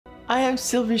I am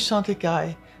Sylvie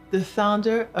Chantecaille, the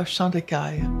founder of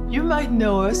Chantecaille. You might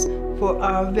know us for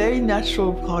our very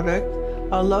natural product,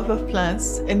 our love of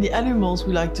plants, and the animals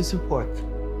we like to support.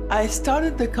 I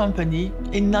started the company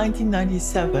in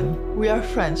 1997. We are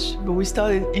French, but we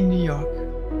started in New York.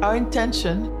 Our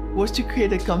intention was to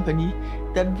create a company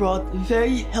that brought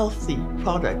very healthy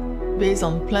product based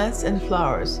on plants and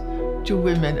flowers to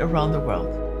women around the world.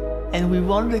 And we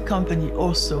wanted a company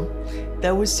also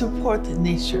that would support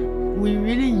nature. We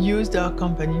really used our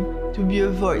company to be a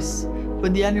voice for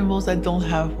the animals that don't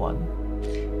have one.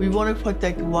 We want to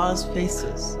protect wild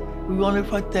spaces. We want to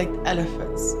protect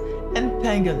elephants and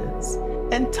pangolins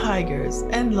and tigers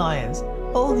and lions,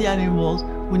 all the animals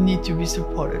who need to be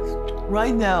supported.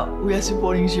 Right now, we are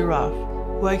supporting giraffe,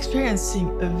 who are experiencing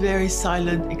a very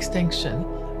silent extinction,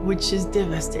 which is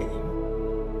devastating.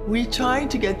 We're trying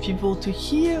to get people to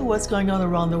hear what's going on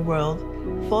around the world,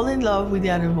 fall in love with the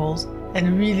animals,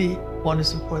 and really want to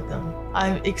support them.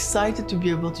 I'm excited to be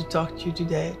able to talk to you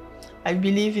today. I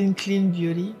believe in clean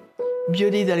beauty,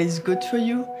 beauty that is good for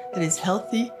you, that is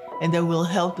healthy, and that will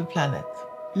help the planet.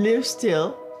 Live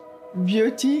still,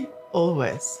 beauty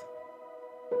always.